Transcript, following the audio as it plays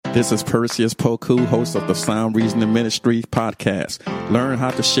This is Perseus Poku, host of the Sound Reasoning Ministry podcast. Learn how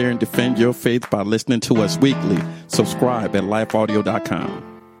to share and defend your faith by listening to us weekly. Subscribe at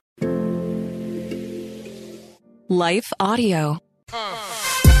lifeaudio.com. Life Audio.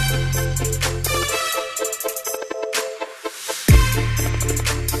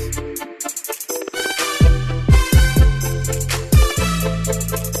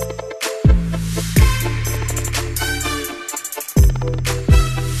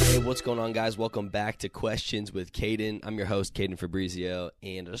 What's going on, guys? Welcome back to Questions with Caden. I'm your host, Caden Fabrizio,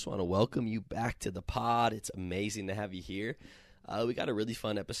 and I just want to welcome you back to the pod. It's amazing to have you here. We got a really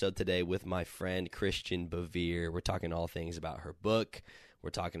fun episode today with my friend Christian Bevere. We're talking all things about her book.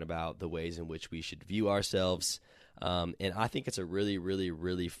 We're talking about the ways in which we should view ourselves, and I think it's a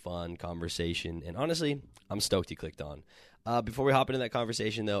really fun conversation, and honestly, I'm stoked you clicked on. Before we hop into that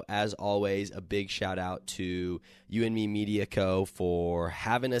conversation, though, as always, a big shout out to You and Me Media Co. for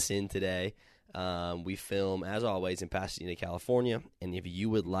having us in today. We film, as always, in Pasadena, California, and if you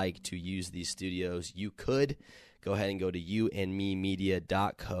would like to use these studios, you could go ahead and go to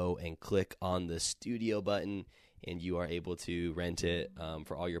youandmemedia.co and click on the studio button, and you are able to rent it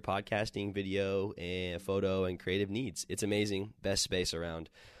for all your podcasting, video, and photo, and creative needs. It's amazing. Best space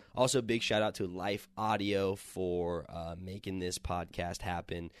around. Also, big shout out to Life Audio for making this podcast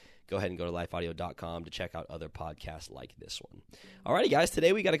happen. Go ahead and go to lifeaudio.com to check out other podcasts like this one. Alrighty, guys.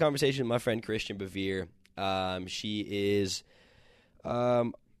 Today we got a conversation with my friend Christian Bevere. She is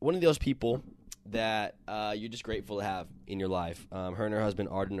one of those people that you're just grateful to have in your life. Her and her husband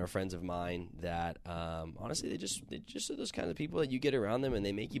Arden are friends of mine that honestly they just are those kind of people that you get around them and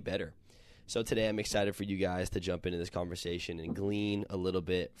they make you better. So today I'm excited for you guys to jump into this conversation and glean a little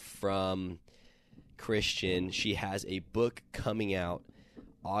bit from Christian. She has a book coming out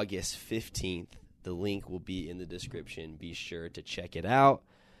August 15th. The link will be in the description. Be sure to check it out.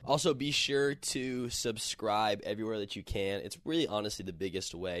 Also, be sure to subscribe everywhere that you can. It's really honestly the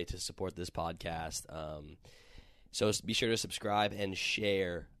biggest way to support this podcast. So be sure to subscribe and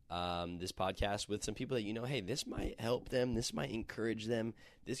share this podcast with some people that you know, hey, this might help them, this might encourage them,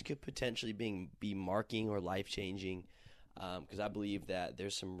 this could potentially be marking or life-changing, because I believe that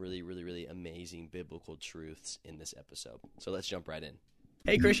there's some really amazing biblical truths in this episode. So let's jump right in.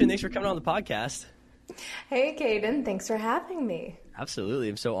 Hey, Christian, thanks for coming on the podcast. Hey, Caden, thanks for having me. Absolutely,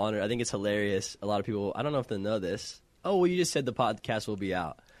 I'm so honored. I think it's hilarious. A lot of people, I don't know if they know this. Oh, well, you just said the podcast will be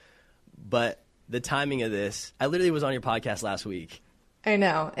out. But the timing of this, I literally was on your podcast last week. I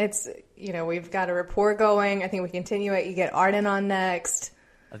know. It's, we've got a rapport going. I think we continue it. You get Arden on next.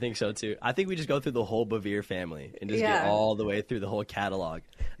 I think so, too. I think we just go through the whole Bevere family and just get all the way through the whole catalog.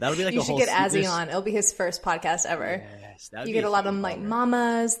 That'll be like you a whole should get Azzy on. It'll be his first podcast ever. Yes. You get a lot of them, like,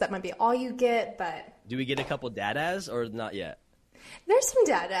 mamas. That might be all you get, but... Do we get a couple dadas or not yet? There's some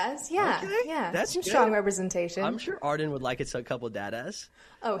dadas, yeah. Okay. Yeah, that's some good. Strong representation. I'm sure Arden would like it, a couple dadas.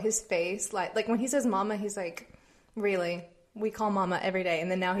 Oh, his face. Like when he says mama, he's like, really? We call mama every day,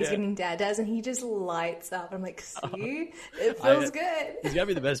 and then now he's getting dadas, and he just lights up. I'm like, see? It feels good. It's got to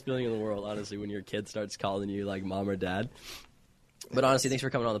be the best feeling in the world, honestly, when your kid starts calling you, like, mom or dad. But honestly, thanks for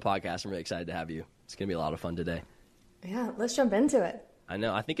coming on the podcast. I'm really excited to have you. It's going to be a lot of fun today. Yeah, let's jump into it. I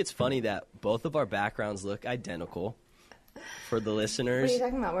know. I think it's funny that both of our backgrounds look identical. For the listeners. What are you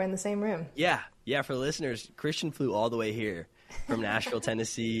talking about? We're in the same room. Yeah, for the listeners, Christian flew all the way here from Nashville,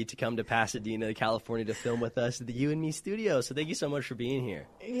 Tennessee, to come to Pasadena, California, to film with us at the You and Me studio. So thank you so much for being here.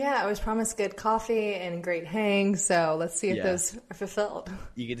 Yeah, I was promised good coffee and great hang, so let's see if those are fulfilled.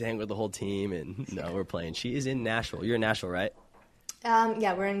 You get to hang with the whole team, and no, we're playing. She is in Nashville. You're in Nashville, right?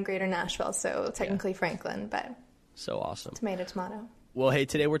 Yeah, we're in Greater Nashville, so technically Franklin, but so awesome. Tomato. Well, hey,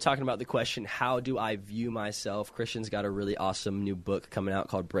 today we're talking about the question, how do I view myself? Christian's got a really awesome new book coming out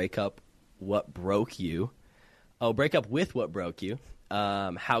called Break Up What Broke You. Oh, Break Up With What Broke You.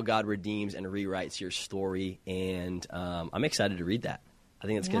 How God redeems and rewrites your story. And I'm excited to read that. I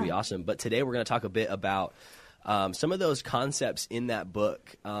think it's going to be awesome. But today we're going to talk a bit about some of those concepts in that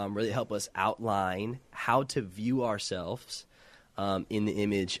book, really help us outline how to view ourselves in the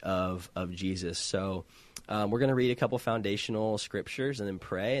image of Jesus. So we're going to read a couple foundational scriptures and then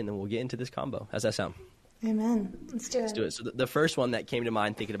pray, and then we'll get into this combo. How's that sound? Amen. Let's do it. Let's do it. So the first one that came to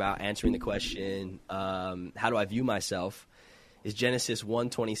mind thinking about answering the question, how do I view myself, is Genesis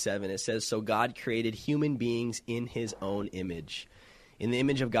 1:27. It says, so God created human beings in his own image. In the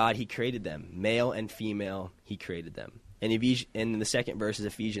image of God, he created them. Male and female, he created them. And in the second verse is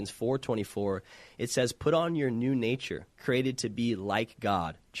Ephesians 4:24. It says, put on your new nature, created to be like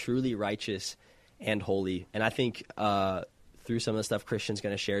God, truly righteous and holy. And I think through some of the stuff Christian's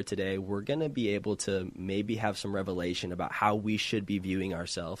going to share today, we're going to be able to maybe have some revelation about how we should be viewing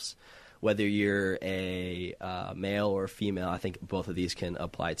ourselves. Whether you're a male or female, I think both of these can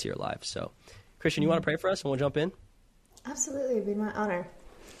apply to your life. So, Christian, you want to pray for us and we'll jump in? Absolutely. It'd be my honor.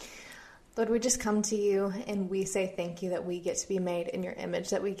 Lord, we just come to you and we say thank you that we get to be made in your image,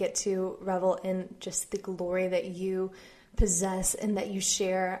 that we get to revel in just the glory that you possess and that you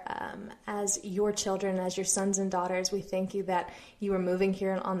share as your children, as your sons and daughters. We thank you that you are moving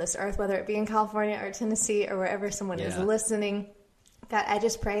here on this earth, whether it be in California or Tennessee or wherever someone is listening. God, I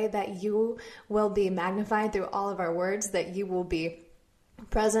just pray that you will be magnified through all of our words, that you will be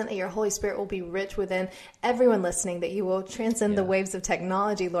present, that your Holy Spirit will be rich within everyone listening, that you will transcend the waves of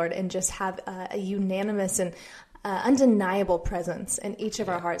technology, Lord, and just have a unanimous and undeniable presence in each of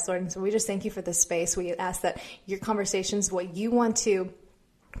our hearts, Lord. And so we just thank you for this space. We ask that your conversations, what you want to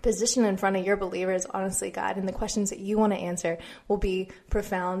position in front of your believers, honestly, God, and the questions that you want to answer will be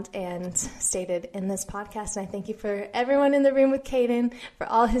profound and stated in this podcast. And I thank you for everyone in the room with Caden, for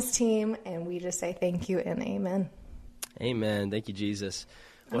all his team, and we just say thank you and amen. Amen. Thank you, Jesus.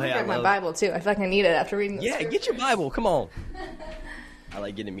 Well, I my Bible, too. I feel like I need it after reading this. Yeah, get your Bible. Come on. I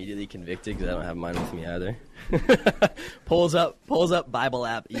like get immediately convicted because I don't have mine with me either. Pulls up Bible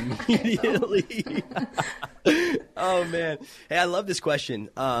app immediately. Oh, man. Hey, I love this question.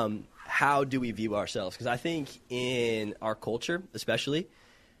 How do we view ourselves? Because I think in our culture, especially,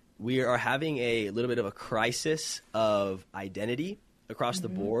 we are having a little bit of a crisis of identity across the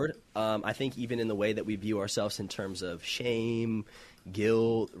board. I think even in the way that we view ourselves in terms of shame,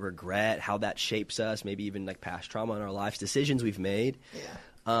 guilt, regret, how that shapes us, maybe even like past trauma in our lives, decisions we've made.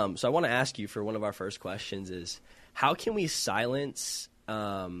 Yeah. So I want to ask you for one of our first questions is, how can we silence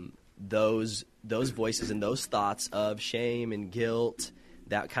those voices and those thoughts of shame and guilt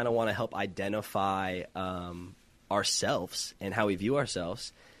that kind of want to help identify ourselves and how we view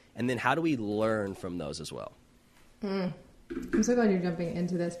ourselves? And then how do we learn from those as well? I'm so glad you're jumping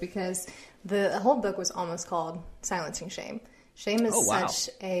into this because the whole book was almost called Silencing Shame. Shame is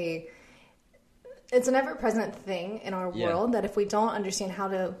it's an ever-present thing in our world that if we don't understand how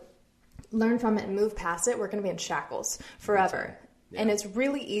to learn from it and move past it, we're going to be in shackles forever. Yeah. And it's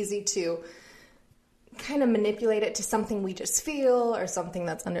really easy to kind of manipulate it to something we just feel or something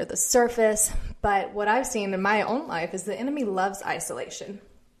that's under the surface. But what I've seen in my own life is the enemy loves isolation.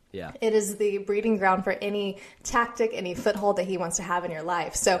 Yeah. It is the breeding ground for any tactic, any foothold that he wants to have in your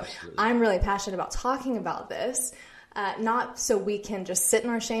life. So absolutely. I'm really passionate about talking about this, not so we can just sit in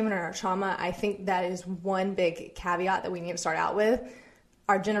our shame and our trauma. I think that is one big caveat that we need to start out with.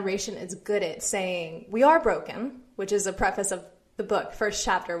 Our generation is good at saying we are broken, which is a preface of the book, first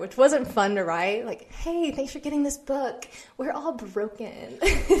chapter, which wasn't fun to write. Like, hey, thanks for getting this book. We're all broken.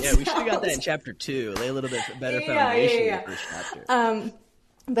 Yeah, we should have got that in chapter 2. Lay a little bit better foundation in the first chapter.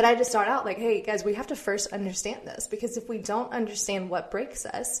 But I just start out like, hey, guys, we have to first understand this, because if we don't understand what breaks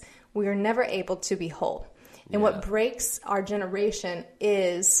us, we are never able to be whole. And what breaks our generation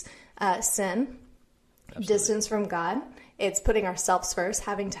is sin, distance from God. It's putting ourselves first,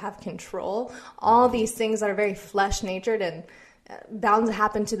 having to have control, all these things that are very flesh-natured and bound to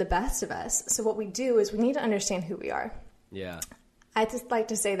happen to the best of us. So what we do is we need to understand who we are. Yeah. I just like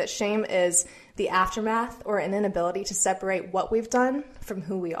to say that shame is the aftermath or an inability to separate what we've done from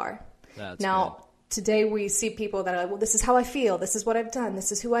who we are. Now, today we see people that are like, well, this is how I feel. This is what I've done.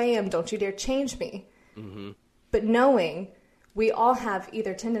 This is who I am. Don't you dare change me. Mm-hmm. But knowing we all have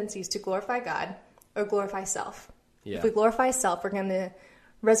either tendencies to glorify God or glorify self. Yeah. If we glorify self, we're going to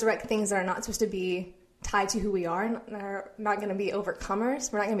resurrect things that are not supposed to be tied to who we are and are not going to be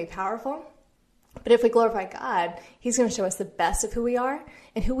overcomers. We're not going to be powerful. But if we glorify God, he's going to show us the best of who we are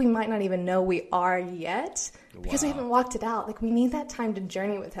and who we might not even know we are yet because we haven't walked it out. Like, we need that time to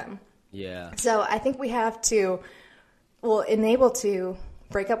journey with him. Yeah. So I think we have to, enable to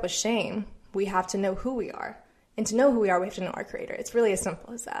break up with shame, we have to know who we are. And to know who we are, we have to know our Creator. It's really as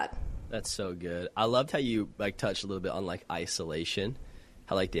simple as that. That's so good. I loved how you touched a little bit on isolation,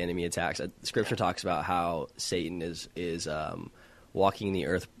 how the enemy attacks. Scripture talks about how Satan is walking the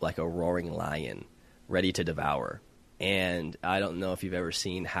earth like a roaring lion, ready to devour. And I don't know if you've ever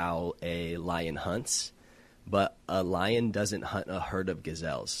seen how a lion hunts, but a lion doesn't hunt a herd of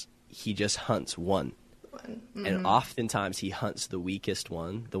gazelles. He just hunts one. Mm-hmm. And oftentimes he hunts the weakest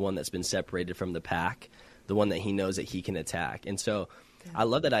one, the one that's been separated from the pack, the one that he knows that he can attack. And so I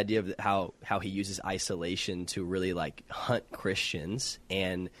love that idea of how he uses isolation to really hunt Christians,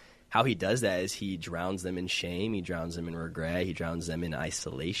 and how he does that is he drowns them in shame, he drowns them in regret, he drowns them in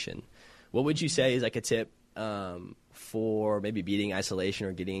isolation. What would you say is a tip for maybe beating isolation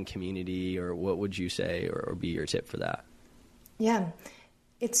or getting in community, or what would you say or be your tip for that? Yeah.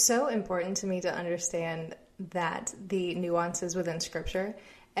 It's so important to me to understand that the nuances within Scripture,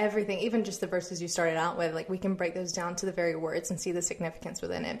 everything, even just the verses you started out with, like we can break those down to the very words and see the significance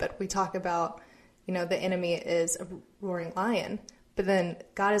within it. But we talk about, the enemy is a roaring lion, but then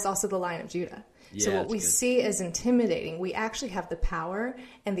God is also the Lion of Judah. Yeah, so what we see as intimidating, we actually have the power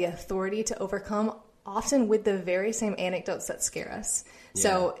and the authority to overcome, often with the very same anecdotes that scare us. Yeah.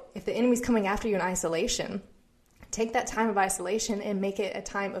 So if the enemy's coming after you in isolation, take that time of isolation and make it a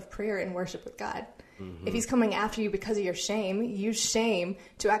time of prayer and worship with God. Mm-hmm. If he's coming after you because of your shame, use shame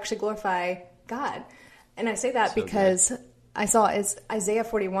to actually glorify God. And I say that because good. I saw it's Isaiah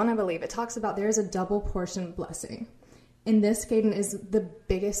 41, I believe. It talks about there is a double portion blessing. And this, Caden, is the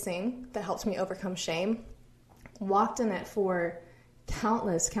biggest thing that helped me overcome shame. Walked in it for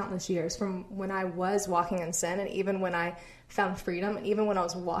countless years, from when I was walking in sin and even when I found freedom and even when I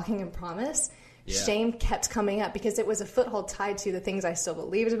was walking in promise. Yeah. Shame kept coming up because it was a foothold tied to the things I still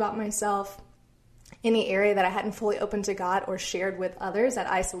believed about myself, any area that I hadn't fully opened to God or shared with others, that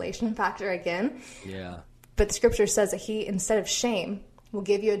isolation factor again. Yeah. But the scripture says that he, instead of shame, will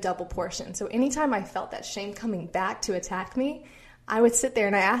give you a double portion. So anytime I felt that shame coming back to attack me, I would sit there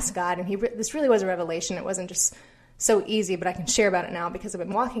and I asked God, and this really was a revelation. It wasn't just so easy, but I can share about it now because I've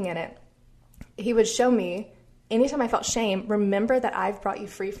been walking in it. He would show me, anytime I felt shame, remember that I've brought you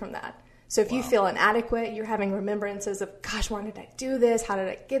free from that. So if you feel inadequate, you're having remembrances of, gosh, why did I do this? How did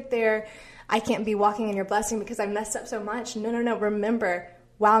I get there? I can't be walking in your blessing because I messed up so much. No. Remember,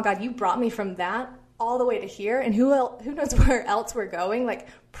 wow, God, you brought me from that all the way to here. And who knows where else we're going? Like,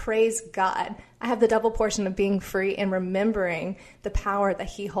 praise God. I have the double portion of being free and remembering the power that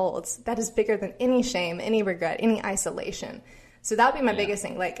he holds. That is bigger than any shame, any regret, any isolation. So that would be my biggest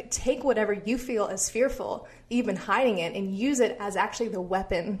thing. Like, take whatever you feel is fearful, you've been hiding it, and use it as actually the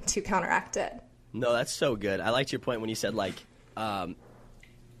weapon to counteract it. No, that's so good. I liked your point when you said, like, I'm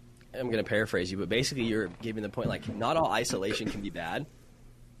going to paraphrase you, but basically you're giving the point, like, not all isolation can be bad.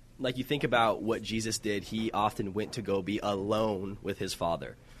 Like, you think about what Jesus did. He often went to go be alone with his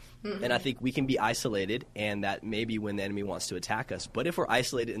Father. Mm-hmm. And I think we can be isolated, and that may be when the enemy wants to attack us. But if we're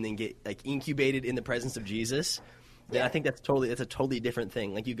isolated and then get, like, incubated in the presence of Jesus, then I think that's a totally different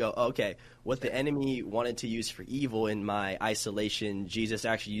thing. Like, you go, okay, what the enemy wanted to use for evil in my isolation, Jesus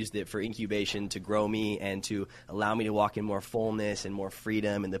actually used it for incubation to grow me and to allow me to walk in more fullness and more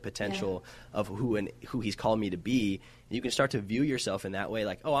freedom and the potential of who he's called me to be. And you can start to view yourself in that way,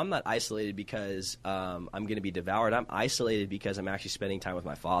 like, oh, I'm not isolated because I'm going to be devoured. I'm isolated because I'm actually spending time with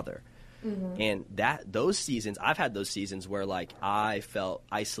my Father. Mm-hmm. And those seasons, I've had those seasons where, like, I felt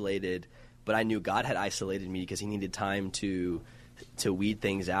isolated, but I knew God had isolated me because he needed time to weed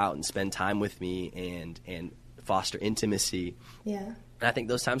things out and spend time with me and foster intimacy. Yeah. And I think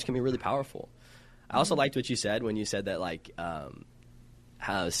those times can be really powerful. I also liked what you said when you said that, like,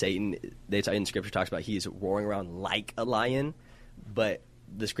 how Satan, in Scripture talks about he's roaring around like a lion, but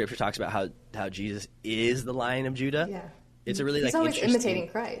the Scripture talks about how Jesus is the Lion of Judah. Yeah. It's a really, he's always imitating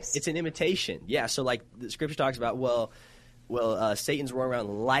Christ. It's an imitation. Yeah. So, like, the Scripture talks about, Satan's roaring around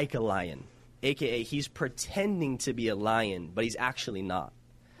like a lion, a.k.a. he's pretending to be a lion, but he's actually not.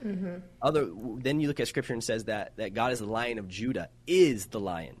 Mm-hmm. Then you look at Scripture and says that God is the Lion of Judah, is the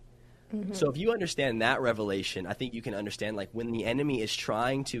lion. Mm-hmm. So if you understand that revelation, I think you can understand, like, when the enemy is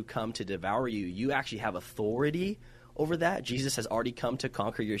trying to come to devour you, you actually have authority over that. Jesus has already come to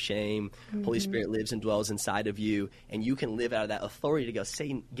conquer your shame. Mm-hmm. Holy Spirit lives and dwells inside of you, and you can live out of that authority to go,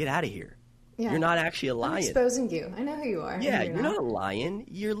 Satan, get out of here. Yeah. You're not actually a lion. I'm exposing you. I know who you are. Yeah, you're not a lion.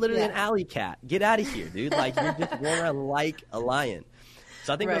 You're literally an alley cat. Get out of here, dude. Like, you're just going around like a lion.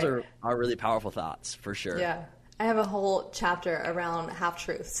 So I think those are really powerful thoughts, for sure. Yeah. I have a whole chapter around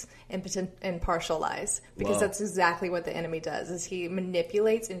half-truths and partial lies, because that's exactly what the enemy does, is he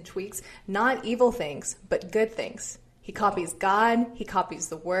manipulates and tweaks not evil things, but good things. He copies God. He copies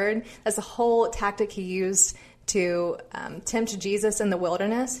the Word. That's the whole tactic he used to tempt Jesus in the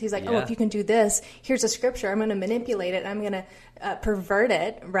wilderness. He's like, if you can do this, here's a scripture. I'm going to manipulate it. I'm going to pervert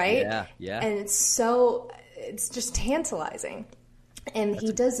it, right? Yeah. And it's just tantalizing. And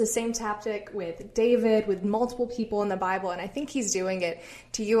he does the same tactic with David, with multiple people in the Bible. And I think he's doing it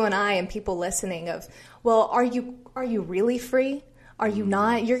to you and I and people listening of, well, are you really free? Are you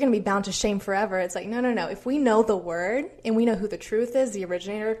not? You're going to be bound to shame forever. It's like, no. If we know the Word and we know who the truth is, the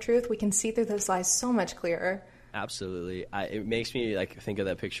originator of truth, we can see through those lies so much clearer. Absolutely. It makes me, like, think of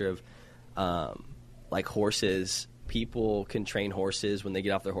that picture of like horses. People can train horses. When they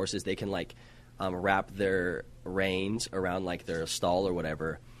get off their horses, they can, like, wrap their reins around, like, their stall or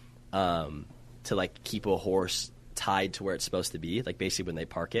whatever to, like, keep a horse tied to where it's supposed to be, like, basically when they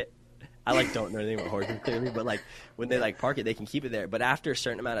park it. I like don't know anything about horses clearly, but like when they like park it, they can keep it there. But after a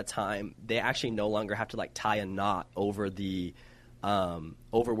certain amount of time, they actually no longer have to like tie a knot over the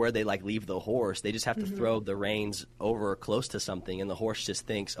over where they like leave the horse. They just have to throw the reins over close to something, and the horse just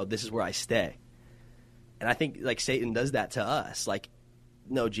thinks, oh, this is where I stay. And I think like Satan does that to us. Like,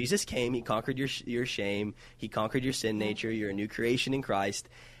 no, Jesus came, he conquered your shame, he conquered your sin nature, you're a new creation in Christ.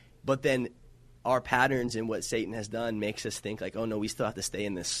 But then our patterns and what Satan has done makes us think like, oh no, we still have to stay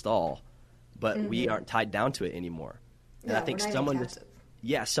in this stall, but we aren't tied down to it anymore. And I think someone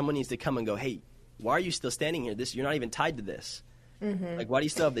needs to come and go, hey, why are you still standing here? You're not even tied to this. Like, why do you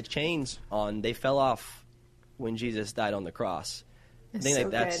still have the chains on? They fell off when Jesus died on the cross. I think like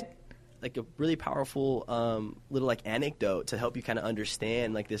that's like a really powerful little like anecdote to help you kind of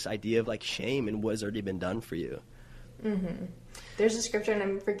understand like this idea of like shame and what has already been done for you. There's a scripture, and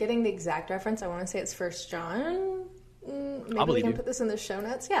I'm forgetting the exact reference. I want to say it's 1 John. Maybe we can put this in the show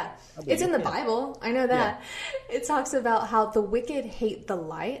notes. Yeah, it's in the Bible. I know that. Yeah. It talks about how the wicked hate the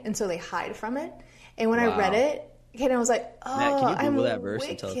light, and so they hide from it. And when I read it, I was like, oh, Matt, can you Google that verse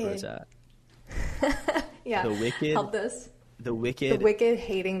and tell us where it's at? Yeah. The wicked. Help this. The wicked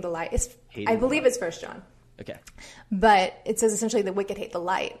hating the light. I believe it's 1 John. Okay. But it says essentially the wicked hate the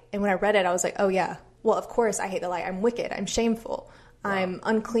light. And when I read it, I was like, oh yeah, well, of course I hate the light. I'm wicked. I'm shameful. Wow. I'm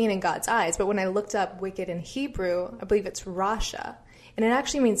unclean in God's eyes. But when I looked up wicked in Hebrew, I believe it's rasha. And it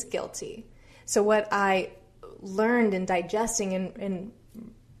actually means guilty. So what I learned in digesting and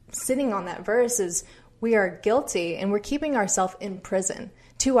sitting on that verse is we are guilty, and we're keeping ourselves in prison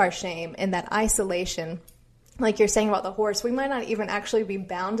to our shame and that isolation. Like you're saying about the horse, we might not even actually be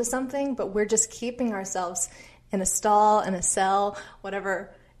bound to something, but we're just keeping ourselves in a stall, in a cell,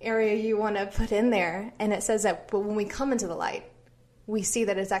 whatever area you want to put in there. And it says that when we come into the light, we see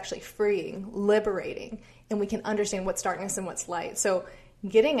that it's actually freeing, liberating, and we can understand what's darkness and what's light. So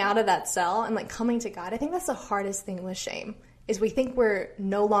getting out of that cell and like coming to God, I think that's the hardest thing with shame, is we think we're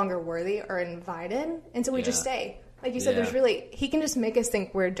no longer worthy or invited, and so we just stay. Like you said, he can just make us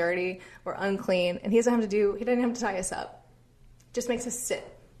think we're dirty, we're unclean, and he doesn't have to tie us up. Just makes us sit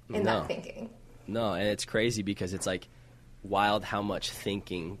in that thinking. No, and it's crazy because it's like wild how much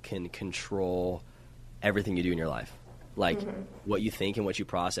thinking can control everything you do in your life. Like what you think and what you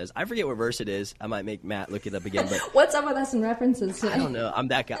process. I forget what verse it is. I might make Matt look it up again. But what's up with us in references today? I don't know. I'm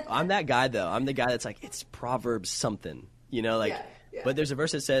that guy though. I'm the guy that's like, it's Proverbs something. You know, like, but there's a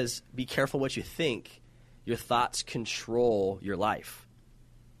verse that says, be careful what you think. Your thoughts control your life.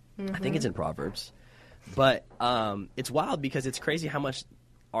 I think it's in Proverbs. But it's wild because it's crazy how much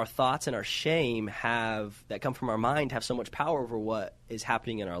our thoughts and our shame that come from our mind have so much power over what is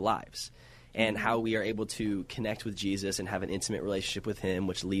happening in our lives, and how we are able to connect with Jesus and have an intimate relationship with him,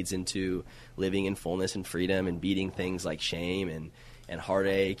 which leads into living in fullness and freedom and beating things like shame and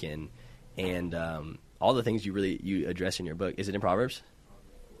heartache and all the things you address in your book. Is it in Proverbs?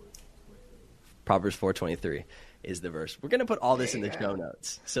 Proverbs 4:23 is the verse. We're going to put all this in the show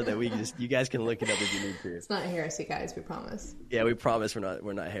notes so that you guys can look it up if you need to. It's not heresy, guys. We promise. Yeah, we promise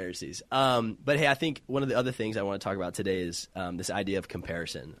we're not heresies. But hey, I think one of the other things I want to talk about today is this idea of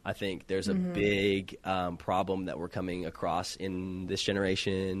comparison. I think there's a big problem that we're coming across in this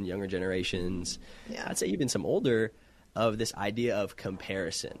generation, younger generations. Yeah. I'd say even some older, of this idea of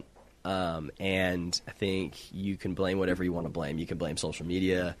comparison. And I think you can blame whatever you want to blame. You can blame social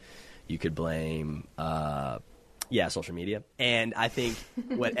media. You could blame, social media. And I think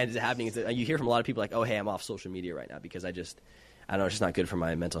what ends up happening is that you hear from a lot of people like, oh, hey, I'm off social media right now because I don't know, it's just not good for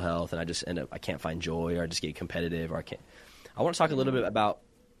my mental health, and I just I can't find joy, or I just get competitive, or I can't. I want to talk a little bit about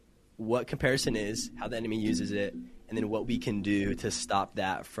what comparison is, how the enemy uses it, and then what we can do to stop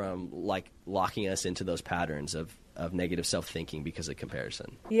that from like locking us into those patterns of negative self-thinking because of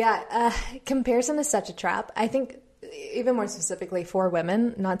comparison. Yeah, comparison is such a trap. I think even more specifically for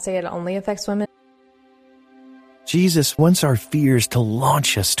women, not say it only affects women. Jesus wants our fears to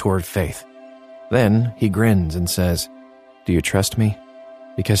launch us toward faith. Then he grins and says, "Do you trust me?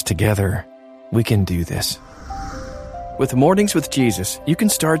 Because together we can do this." With Mornings with Jesus, you can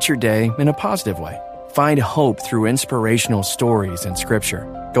start your day in a positive way. Find hope through inspirational stories and scripture.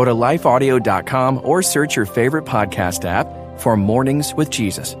 Go to lifeaudio.com or search your favorite podcast app for Mornings with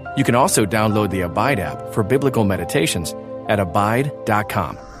Jesus. You can also download the Abide app for biblical meditations at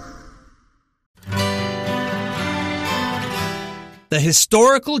abide.com. The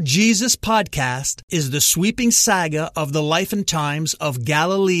Historical Jesus Podcast is the sweeping saga of the life and times of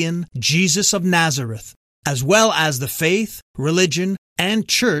Galilean Jesus of Nazareth, as well as the faith, religion, and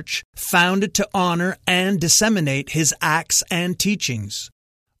church founded to honor and disseminate his acts and teachings.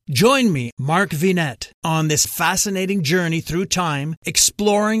 Join me, Mark Vinette, on this fascinating journey through time,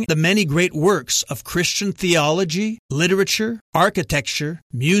 exploring the many great works of Christian theology, literature, architecture,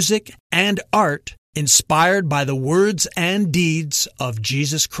 music, and art inspired by the words and deeds of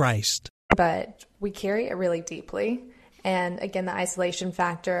Jesus Christ. But we carry it really deeply. And again, the isolation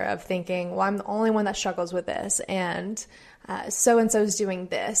factor of thinking, well, I'm the only one that struggles with this. And so-and-so's doing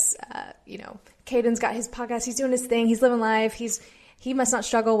this. Caden's got his podcast. He's doing his thing. He's living life. He must not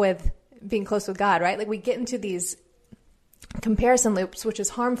struggle with being close with God, right? Like we get into these comparison loops, which is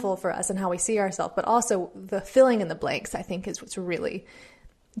harmful for us and how we see ourselves, but also the filling in the blanks, I think, is what's really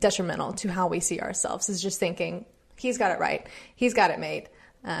detrimental to how we see ourselves, is just thinking, he's got it right. He's got it made.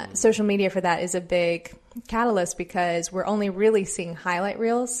 Social media for that is a big catalyst because we're only really seeing highlight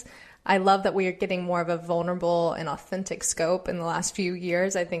reels. I love that we are getting more of a vulnerable and authentic scope in the last few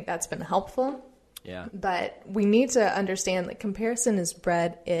years. I think that's been helpful. Yeah. But we need to understand that comparison is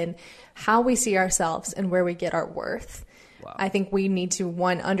bred in how we see ourselves and where we get our worth. Wow. I think we need to,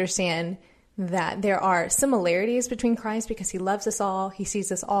 one, understand that there are similarities between Christ because he loves us all. He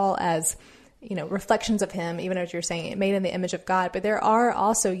sees us all as, reflections of him, even as you're saying, made in the image of God. But there are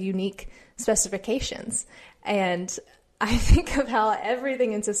also unique specifications. And I think of how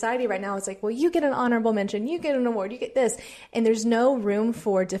everything in society right now is like, well, you get an honorable mention, you get an award, you get this. And there's no room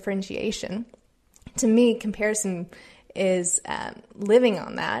for differentiation. To me, comparison is living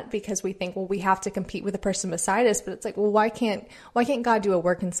on that because we think, well, we have to compete with the person beside us. But it's like, well, why can't God do a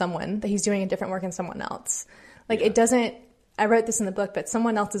work in someone that he's doing a different work in someone else? Like It doesn't, I wrote this in the book, but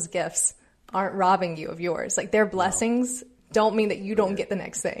someone else's gifts aren't robbing you of yours. Like their blessings don't mean that you don't get the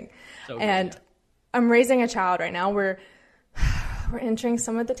next thing. So and I'm raising a child right now. We're entering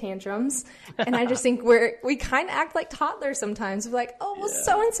some of the tantrums. And I just think we kind of act like toddlers sometimes. We're like, oh, well,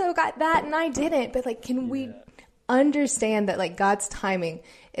 so-and-so got that and I didn't. But like, can we understand that like God's timing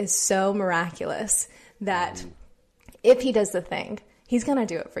is so miraculous that if he does the thing, he's going to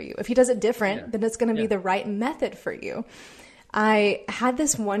do it for you. If he does it different, then it's going to be the right method for you. I had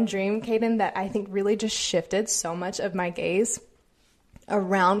this one dream, Caden, that I think really just shifted so much of my gaze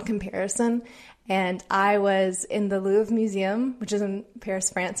around comparison. And I was in the Louvre Museum, which is in Paris,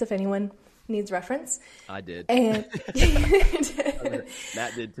 France, if anyone needs reference. I did. And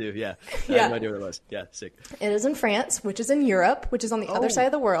Matt did too, yeah. I had no idea what it was. Yeah, sick. It is in France, which is in Europe, which is on the other side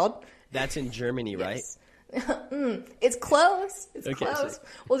of the world. That's in Germany, right? It's close. It's close. Sick.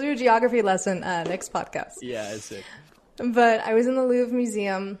 We'll do a geography lesson next podcast. Yeah, it's sick. But I was in the Louvre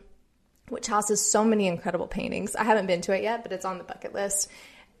Museum, which houses so many incredible paintings. I haven't been to it yet, but it's on the bucket list.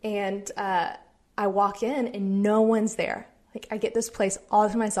 And I walk in and no one's there. Like I get this place all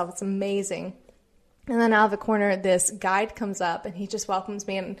to myself. It's amazing. And then out of the corner, this guide comes up and he just welcomes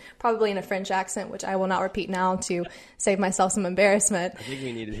me, and probably in a French accent, which I will not repeat now to save myself some embarrassment. I think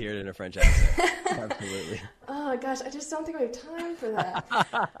we need to hear it in a French accent. Absolutely. Oh gosh, I just don't think we have time for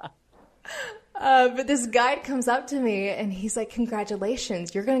that. But this guide comes up to me and he's like,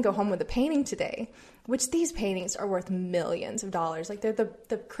 congratulations, you're going to go home with a painting today, which these paintings are worth millions of dollars. Like they're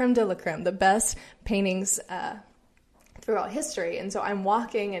the creme de la creme, the best paintings throughout history. And so I'm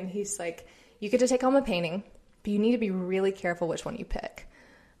walking and he's like, you get to take home a painting, but you need to be really careful which one you pick.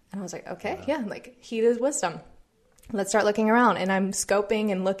 And I was like, okay, like heed is wisdom. Let's start looking around. And I'm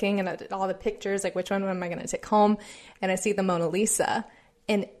scoping and looking at all the pictures, like which one am I going to take home? And I see the Mona Lisa.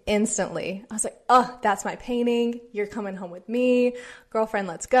 And instantly, I was like, oh, that's my painting. You're coming home with me. Girlfriend,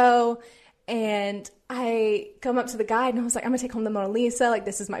 let's go. And I come up to the guide and I was like, I'm going to take home the Mona Lisa. Like,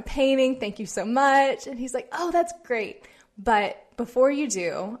 this is my painting. Thank you so much. And he's like, oh, that's great. But before you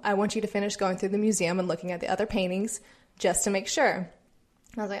do, I want you to finish going through the museum and looking at the other paintings just to make sure.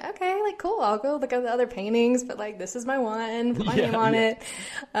 I was like, okay, like, cool. I'll go look at the other paintings, but like, this is my one, put my name on it.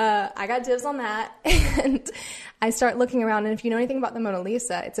 I got dibs on that. And I start looking around. And if you know anything about the Mona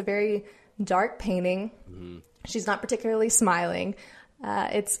Lisa, it's a very dark painting. Mm-hmm. She's not particularly smiling.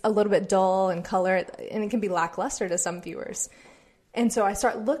 It's a little bit dull in color, and it can be lackluster to some viewers. And so I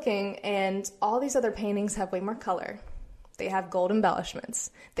start looking, and all these other paintings have way more color. They have gold embellishments.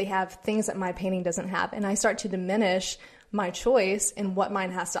 They have things that my painting doesn't have. And I start to diminish my choice in what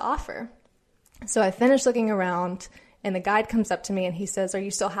mine has to offer. So I finish looking around, and the guide comes up to me and he says, are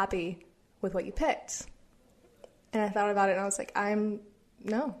you still happy with what you picked? And I thought about it and I was like, I'm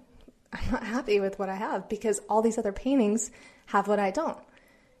not happy with what I have because all these other paintings have what I don't.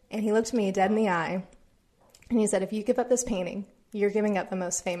 And he looked me dead in the eye and he said, if you give up this painting, you're giving up the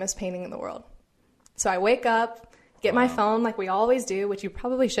most famous painting in the world. So I wake up, get my phone like we always do, which you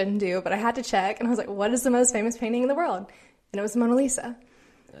probably shouldn't do, but I had to check. And I was like, what is the most famous painting in the world? And it was the Mona Lisa.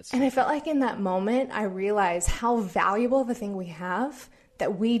 And I felt like in that moment, I realized how valuable the thing we have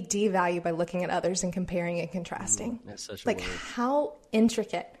that we devalue by looking at others and comparing and contrasting. That's such a like word. how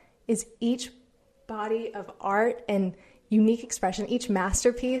intricate is each body of art and unique expression, each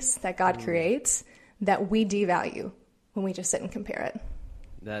masterpiece that God creates, that we devalue when we just sit and compare it.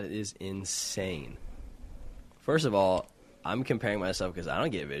 That is insane. First of all, I'm comparing myself because I don't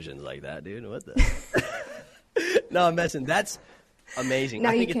get visions like that, dude. What the? No, I'm messing. That's amazing. Now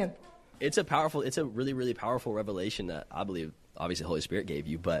I think you can. It's a really, really powerful revelation that I believe, obviously, the Holy Spirit gave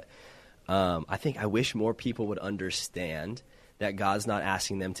you. But I wish more people would understand that God's not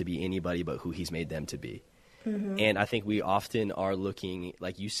asking them to be anybody but who He's made them to be. Mm-hmm. And I think we often are looking,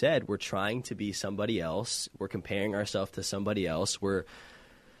 like you said, we're trying to be somebody else. We're comparing ourselves to somebody else. We're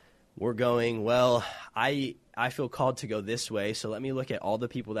going, well, I feel called to go this way, so let me look at all the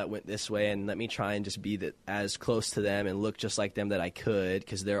people that went this way and let me try and just be as close to them and look just like them that I could,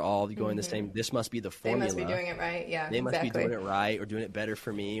 because they're all going the same. This must be the formula. They must be doing it right. Yeah, they must be doing it right or doing it better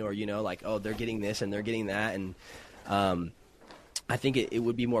for me, or, like, oh, they're getting this and they're getting that. And I think it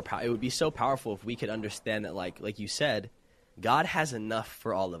would be it would be so powerful if we could understand that, like you said, God has enough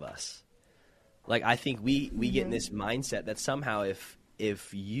for all of us. Like, I think we get in this mindset that somehow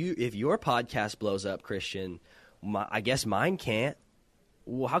if your podcast blows up, Christian, I guess mine can't.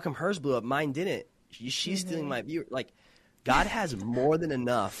 Well, how come hers blew up? Mine didn't. She's stealing my view. Like, God has more than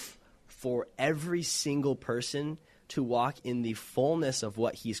enough for every single person to walk in the fullness of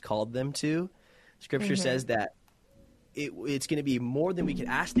what He's called them to. Scripture says that it's going to be more than we could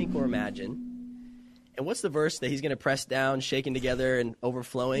ask, think, or imagine. And what's the verse that He's going to press down, shaking together, and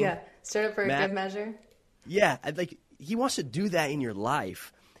overflowing? Yeah, stir up for a good measure. Yeah, like, He wants to do that in your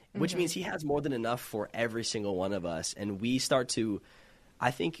life, which means He has more than enough for every single one of us. And we start to,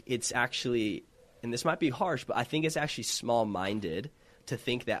 I think it's actually, and this might be harsh, but I think it's actually small-minded to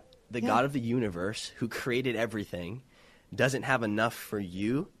think that the God of the universe, who created everything, doesn't have enough for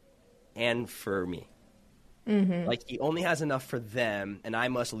you and for me. Like, He only has enough for them, and I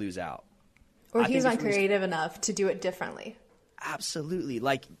must lose out. Or He's not creative enough to do it differently. Absolutely.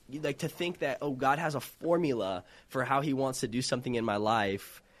 Like to think that, oh, God has a formula for how He wants to do something in my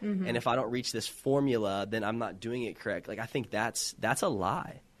life, and if I don't reach this formula, then I'm not doing it correct. Like, I think that's a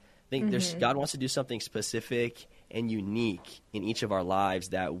lie. I think God wants to do something specific and unique in each of our lives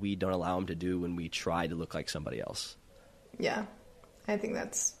that we don't allow Him to do when we try to look like somebody else. Yeah, I think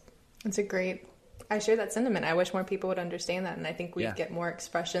that's a great. I share that sentiment. I wish more people would understand that, and I think we'd get more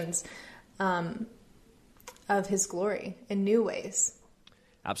expressions of His glory in new ways.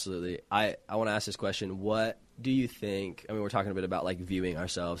 Absolutely. I want to ask this question. What do you think, we're talking a bit about, like, viewing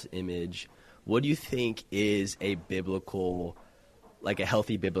ourselves, image. What do you think is a biblical, like, a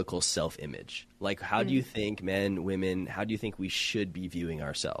healthy biblical self-image? Like, how do you think men, women, how do you think we should be viewing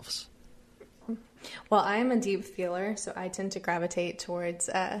ourselves? Well, I'm a deep feeler, so I tend to gravitate towards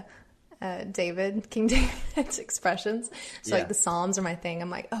King David's expressions. So like the Psalms are my thing. I'm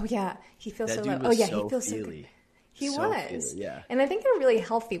like, oh yeah, he feels so low. Oh yeah, he feels so good. He was. Yeah. And I think in a really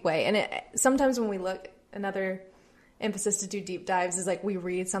healthy way. And sometimes when we look, another emphasis to do deep dives is like we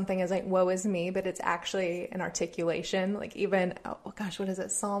read something as like, woe is me, but it's actually an articulation. Like even, oh gosh, what is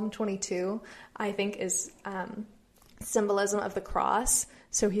it? Psalm 22, I think is symbolism of the cross.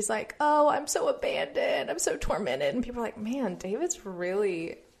 So he's like, oh, I'm so abandoned. I'm so tormented. And people are like, man, David's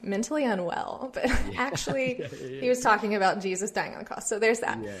really mentally unwell. But actually, he was talking about Jesus dying on the cross. So there's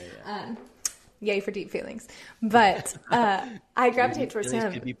that. Yay for deep feelings. But I gravitate towards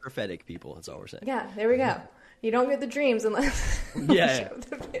him. Could be prophetic people. That's all we're saying. Yeah, there we go. You don't get the dreams unless you show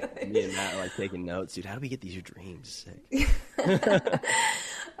the feelings. Me and Matt are like taking notes. Dude, how do we get these dreams?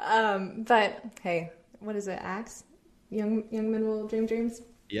 But hey, what is it? Acts? Young men will dream dreams?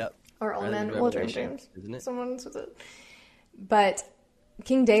 Yep. Or old men will dream dreams. Isn't it? Someone says it. But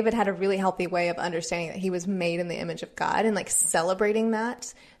King David had a really healthy way of understanding that he was made in the image of God and like celebrating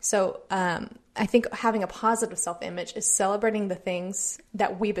that. So I think having a positive self-image is celebrating the things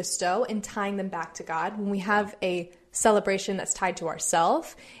that we bestow and tying them back to God. When we have a celebration that's tied to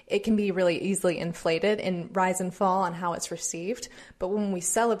ourselves, it can be really easily inflated and rise and fall on how it's received. But when we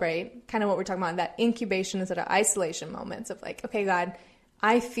celebrate, kind of what we're talking about, that incubation instead of isolation moments of like, okay, God,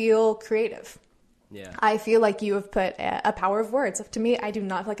 I feel creative. Yeah. I feel like you have put a power of words. To me, I do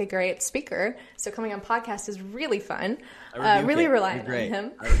not feel like a great speaker. So coming on podcast is really fun. Really reliant on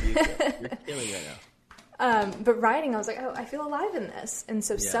him. I rebuke it. You're killing right now. But writing, I was like, oh, I feel alive in this. And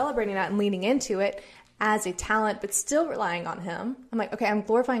so celebrating that and leaning into it as a talent, but still relying on him. I'm like, okay, I'm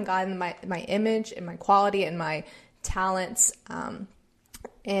glorifying God in my image and my quality and my talents.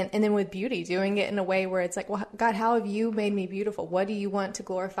 And then with beauty, doing it in a way where it's like, well, God, how have you made me beautiful? What do you want to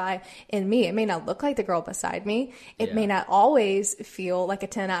glorify in me? It may not look like the girl beside me. It may not always feel like a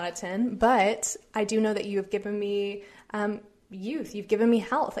 10 out of 10, but I do know that you have given me youth. You've given me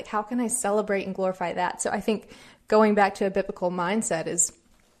health. Like, how can I celebrate and glorify that? So I think going back to a biblical mindset is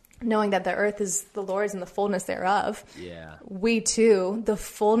knowing that the earth is the Lord's and the fullness thereof. Yeah. We too, the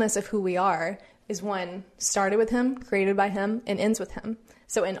fullness of who we are, is one started with him, created by him, and ends with him.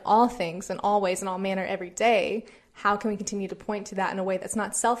 So in all things, in all ways, in all manner, every day, how can we continue to point to that in a way that's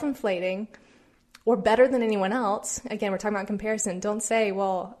not self-inflating or better than anyone else? Again, we're talking about comparison. Don't say,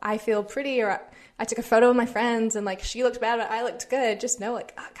 well, I feel pretty, or I took a photo with my friends and like she looked bad, but I looked good. Just know,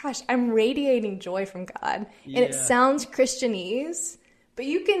 like, oh, gosh, I'm radiating joy from God. And it sounds Christianese, but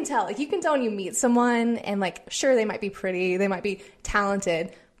you can tell. Like, you can tell when you meet someone and, like, sure, they might be pretty, they might be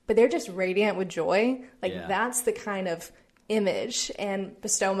talented, but they're just radiant with joy. Like, that's the kind of image and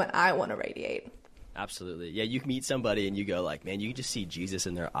bestowment I want to radiate. Absolutely. Yeah, you meet somebody and you go like, man, you can just see Jesus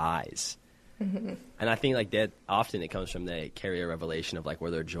in their eyes. Mm-hmm. And I think like that often it comes from they carry a revelation of like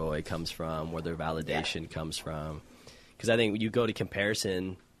where their joy comes from, where their validation comes from. Because I think you go to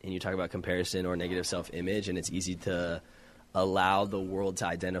comparison and you talk about comparison or negative self-image, and it's easy to allow the world to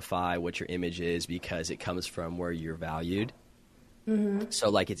identify what your image is because it comes from where you're valued. Mm-hmm. So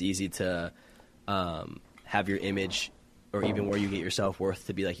like it's easy to have your image or even where you get your self-worth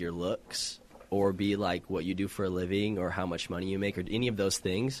to be like your looks or be like what you do for a living or how much money you make or any of those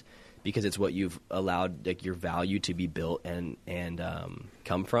things, because it's what you've allowed like your value to be built and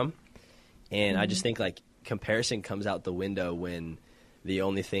come from. And I just think like comparison comes out the window when the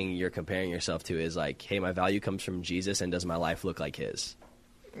only thing you're comparing yourself to is like, hey, my value comes from Jesus and does my life look like his?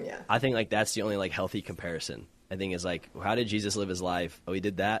 Yeah. I think like that's the only like healthy comparison. I think is like, how did Jesus live his life? Oh, he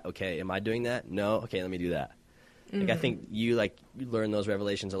did that? Okay. Am I doing that? No. Okay, let me do that. Like, I think you learn those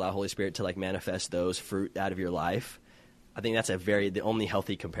revelations, allow Holy Spirit to like manifest those fruit out of your life. I think that's the only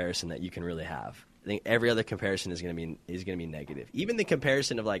healthy comparison that you can really have. I think every other comparison is going to be negative. Even the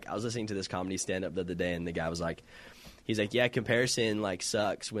comparison of like, I was listening to this comedy stand up the other day and the guy was like, he's like, yeah, comparison like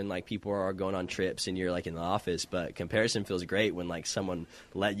sucks when like people are going on trips and you're like in the office, but comparison feels great when like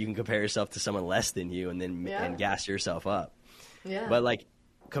you can compare yourself to someone less than you and then and gas yourself up. Yeah. But like,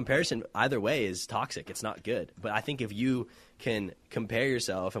 comparison either way is toxic. It's not good. But I think if you can compare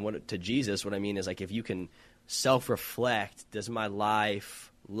yourself to Jesus, what I mean is like if you can self-reflect, does my life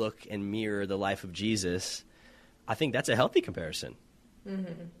look and mirror the life of Jesus? I think that's a healthy comparison.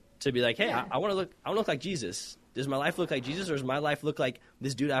 Mm-hmm. To be like, hey, I want to look like Jesus. Does my life look like Jesus, or does my life look like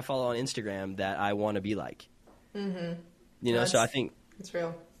this dude I follow on Instagram that I want to be like? Mm-hmm. You know, so I think it's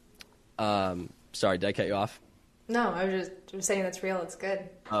real. Sorry, did I cut you off? No, I was just saying that's real. It's good.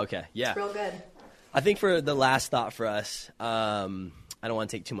 Okay, yeah. It's real good. I think for the last thought for us, I don't want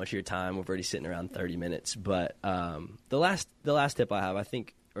to take too much of your time. We're already sitting around 30 minutes. But the last tip I have, I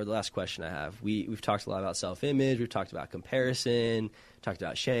think, or the last question I have, we've talked a lot about self-image. We've talked about comparison, talked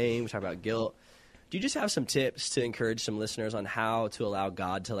about shame, we talked about guilt. Do you just have some tips to encourage some listeners on how to allow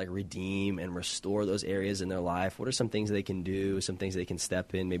God to like redeem and restore those areas in their life? What are some things they can do, some things they can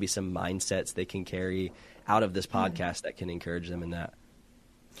step in, maybe some mindsets they can carry out of this podcast that can encourage them in that?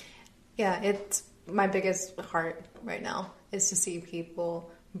 Yeah, it's my biggest heart right now is to see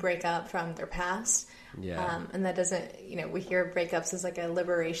people break up from their past. Yeah. And that doesn't, we hear breakups as like a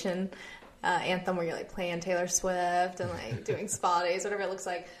liberation anthem where you're like playing Taylor Swift and like doing spa days, whatever it looks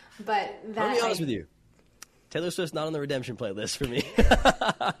like. But that, I'll be honest with you. Taylor Swift's not on the redemption playlist for me.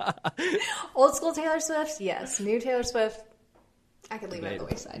 Old school Taylor Swift, yes. New Taylor Swift, I could leave it on the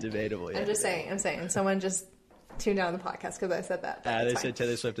wayside. Debatable, yeah. I'm saying. Someone just tuned out on the podcast because I said that. They said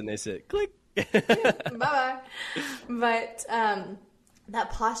Taylor Swift and they said, click. Bye-bye. But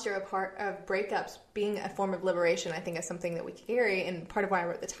that posture of breakups being a form of liberation, I think is something that we carry. And part of why I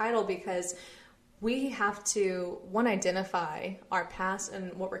wrote the title, because we have to, one, identify our past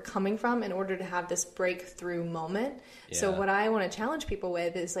and what we're coming from in order to have this breakthrough moment. Yeah. So what I want to challenge people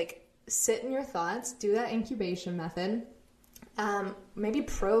with is like, sit in your thoughts, do that incubation method, maybe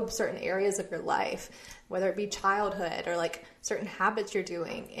probe certain areas of your life, whether it be childhood or like certain habits you're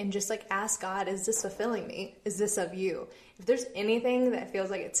doing, and just like ask God, is this fulfilling me? Is this of you? If there's anything that feels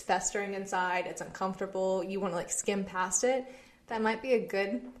like it's festering inside, it's uncomfortable, you want to like skim past it, that might be a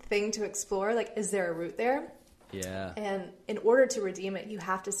good thing to explore. Like, is there a root there? Yeah. And in order to redeem it, you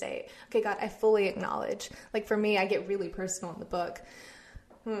have to say, okay, God, I fully acknowledge. Like for me, I get really personal in the book.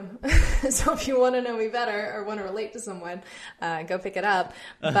 So if you want to know me better or want to relate to someone, go pick it up.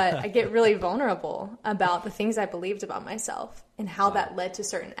 But I get really vulnerable about the things I believed about myself and how that led to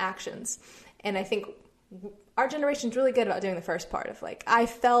certain actions. And I think our generation's really good about doing the first part of like, I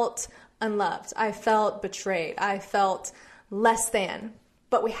felt unloved, I felt betrayed, I felt less than,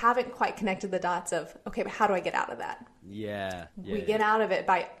 but we haven't quite connected the dots of, okay, but how do I get out of that? We get out of it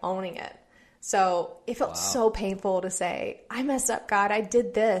by owning it. So it felt so painful to say, I messed up, God, I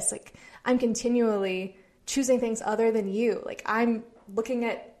did this. Like, I'm continually choosing things other than you. Like, I'm looking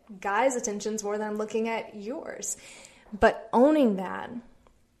at guys' attentions more than I'm looking at yours. But owning that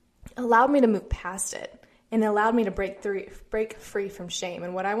allowed me to move past it. And it allowed me to break free from shame.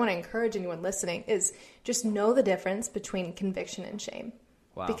 And what I want to encourage anyone listening is just know the difference between conviction and shame.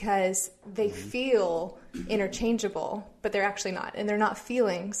 Wow. Because they feel interchangeable, but they're actually not. And they're not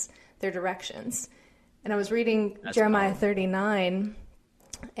feelings, they're directions. And I was reading Jeremiah 39,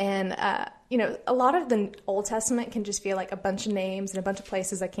 and, a lot of the Old Testament can just feel like a bunch of names and a bunch of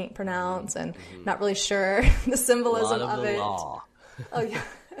places I can't pronounce and not really sure the symbolism of it. Law. Oh, yeah.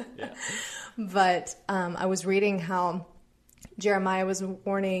 Yeah. But I was reading how Jeremiah was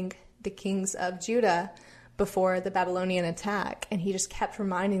warning the kings of Judah before the Babylonian attack, and he just kept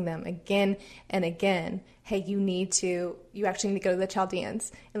reminding them again and again, hey, you actually need to go to the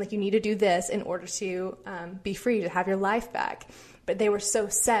Chaldeans, and like you need to do this in order to be free, to have your life back. But they were so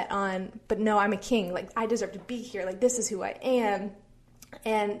set on, but no, I'm a king, like I deserve to be here, like this is who I am.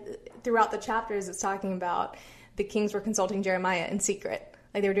 And throughout the chapters, it's talking about the kings were consulting Jeremiah in secret.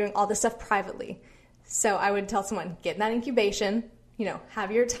 Like they were doing all this stuff privately. So I would tell someone, get in that incubation,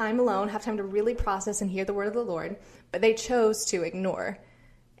 have your time alone, have time to really process and hear the word of the Lord. But they chose to ignore.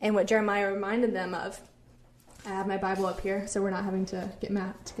 And what Jeremiah reminded them of, I have my Bible up here, so we're not having to get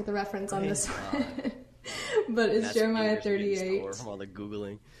the reference on this one. But it's Jeremiah 38. From all the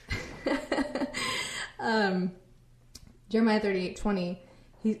Googling. Jeremiah 38:20.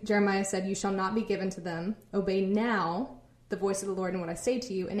 Jeremiah said, you shall not be given to them. Obey now the voice of the Lord and what I say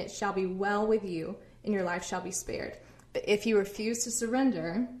to you, and it shall be well with you, and your life shall be spared. But if you refuse to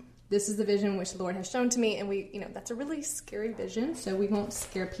surrender, this is the vision which the Lord has shown to me. And that's a really scary vision, so we won't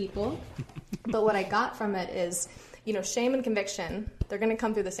scare people. But what I got from it is, shame and conviction, they're going to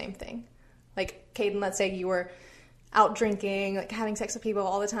come through the same thing. Like, Caden, let's say you were out drinking, like having sex with people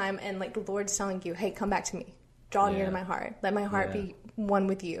all the time, and like the Lord's telling you, hey, come back to me. Draw near to my heart. Let my heart be one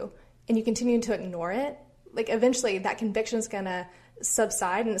with you. And you continue to ignore it. Like, eventually that conviction is going to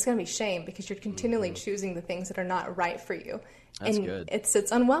subside, and it's going to be shame because you're continually choosing the things that are not right for you. That's and good. It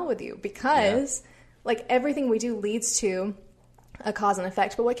sits unwell with you because like everything we do leads to a cause and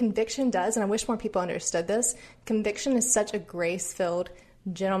effect. But what conviction does, and I wish more people understood this, conviction is such a grace-filled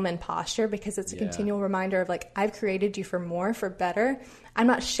gentleman posture because it's a continual reminder of like, I've created you for more, for better. I'm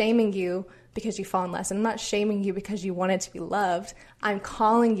not shaming you because you've fallen less. I'm not shaming you because you wanted to be loved. I'm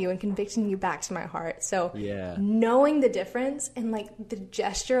calling you and convicting you back to my heart. So knowing the difference and like the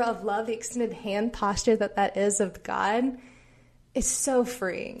gesture of love, the extended hand posture that is of God is so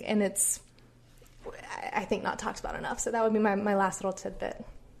freeing. And it's, I think, not talked about enough. So that would be my last little tidbit.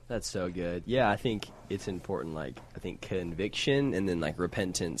 That's so good. Yeah, I think it's important, I think conviction and then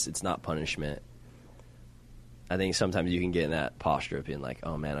repentance, it's not punishment. I think sometimes you can get in that posture of being like,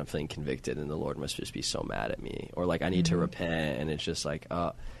 oh man, I'm feeling convicted and the Lord must just be so mad at me. Or I need to repent, and it's just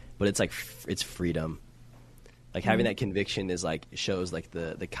but it's it's freedom. Having that conviction is shows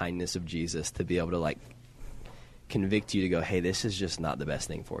the kindness of Jesus to be able to convict you to go, hey, this is just not the best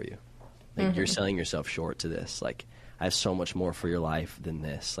thing for you. You're selling yourself short to this. I have so much more for your life than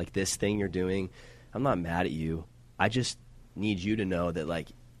this. This thing you're doing, I'm not mad at you. I just need you to know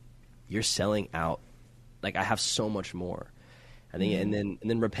that you're selling out. I have so much more. I think, and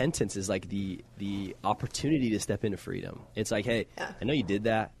then repentance is the opportunity to step into freedom. It's hey, I know you did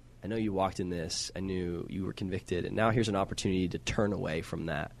that. I know you walked in this. I knew you were convicted, and now here's an opportunity to turn away from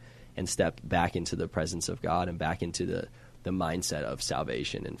that and step back into the presence of God and back into the mindset of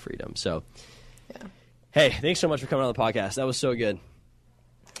salvation and freedom. So, hey, thanks so much for coming on the podcast. That was so good.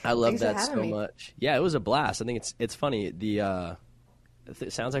 I love that so much. Yeah, it was a blast. I think it's funny.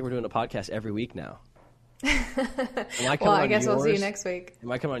 It sounds like we're doing a podcast every week now. Well, I guess we'll see you next week.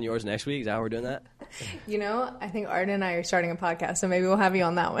 Am I coming on yours next week? Is that how we're doing that? I think Arden and I are starting a podcast, so maybe we'll have you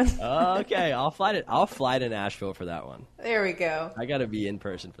on that one. Okay, I'll fly to Nashville for that one. There we go. I got to be in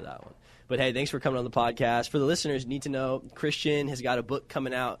person for that one. But hey, thanks for coming on the podcast. For the listeners, you need to know Christian has got a book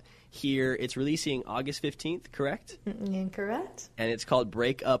coming out here. It's releasing August 15th, correct? Incorrect. And it's called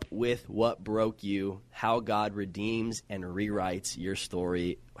Break Up With What Broke You, How God Redeems and Rewrites Your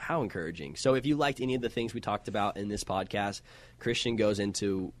Story. How encouraging. So if you liked any of the things we talked about in this podcast, Christian goes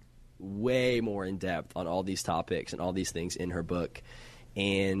into way more in depth on all these topics and all these things in her book.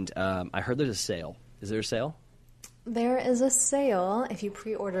 And I heard there's a sale. Is there a sale? There is a sale. If you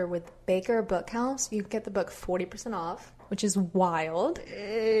pre-order with Baker Bookhouse, you get the book 40% off, which is wild.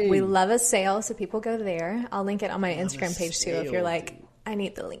 Hey. We love a sale, so people go there. I'll link it on my Instagram page too if you're like, I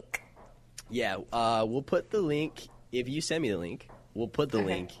need the link. Yeah, we'll put the link. If you send me the link, we'll put the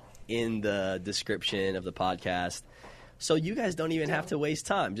link in the description of the podcast. So you guys don't even have to waste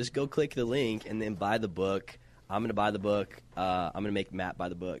time. Just go click the link and then buy the book. I'm going to buy the book. I'm going to make Matt buy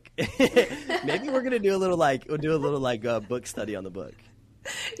the book. Maybe we're going to do a little book study on the book.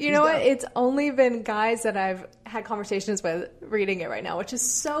 You know what? It's only been guys that I've had conversations with reading it right now, which is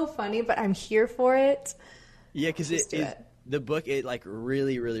so funny, but I'm here for it. Yeah, because the book, it like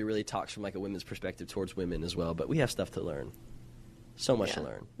really, really, really talks from like a women's perspective towards women as well. But we have stuff to learn. So much to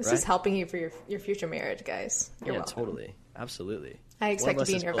learn. This is helping you for your future marriage, guys. You're welcome. Totally. Absolutely. I expect to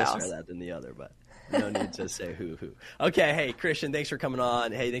be in your vows. One of us is closer to that than the other, but no need to say who. Okay, hey, Christian, thanks for coming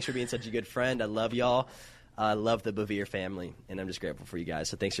on. Hey, thanks for being such a good friend. I love y'all. I love the Bevere family, and I'm just grateful for you guys.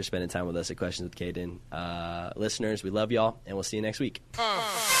 So thanks for spending time with us at Questions with Caden. Listeners, we love y'all, and we'll see you next week.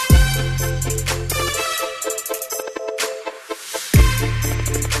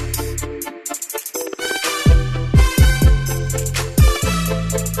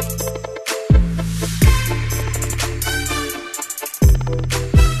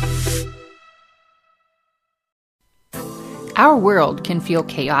 Our world can feel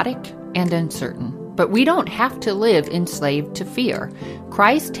chaotic and uncertain, but we don't have to live enslaved to fear.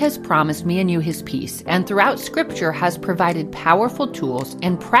 Christ has promised me and you his peace, and throughout Scripture has provided powerful tools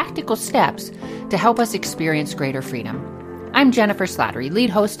and practical steps to help us experience greater freedom. I'm Jennifer Slattery, lead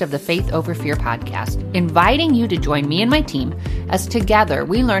host of the Faith Over Fear podcast, inviting you to join me and my team as together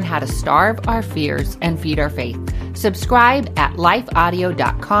we learn how to starve our fears and feed our faith. Subscribe at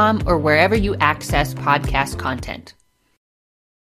lifeaudio.com or wherever you access podcast content.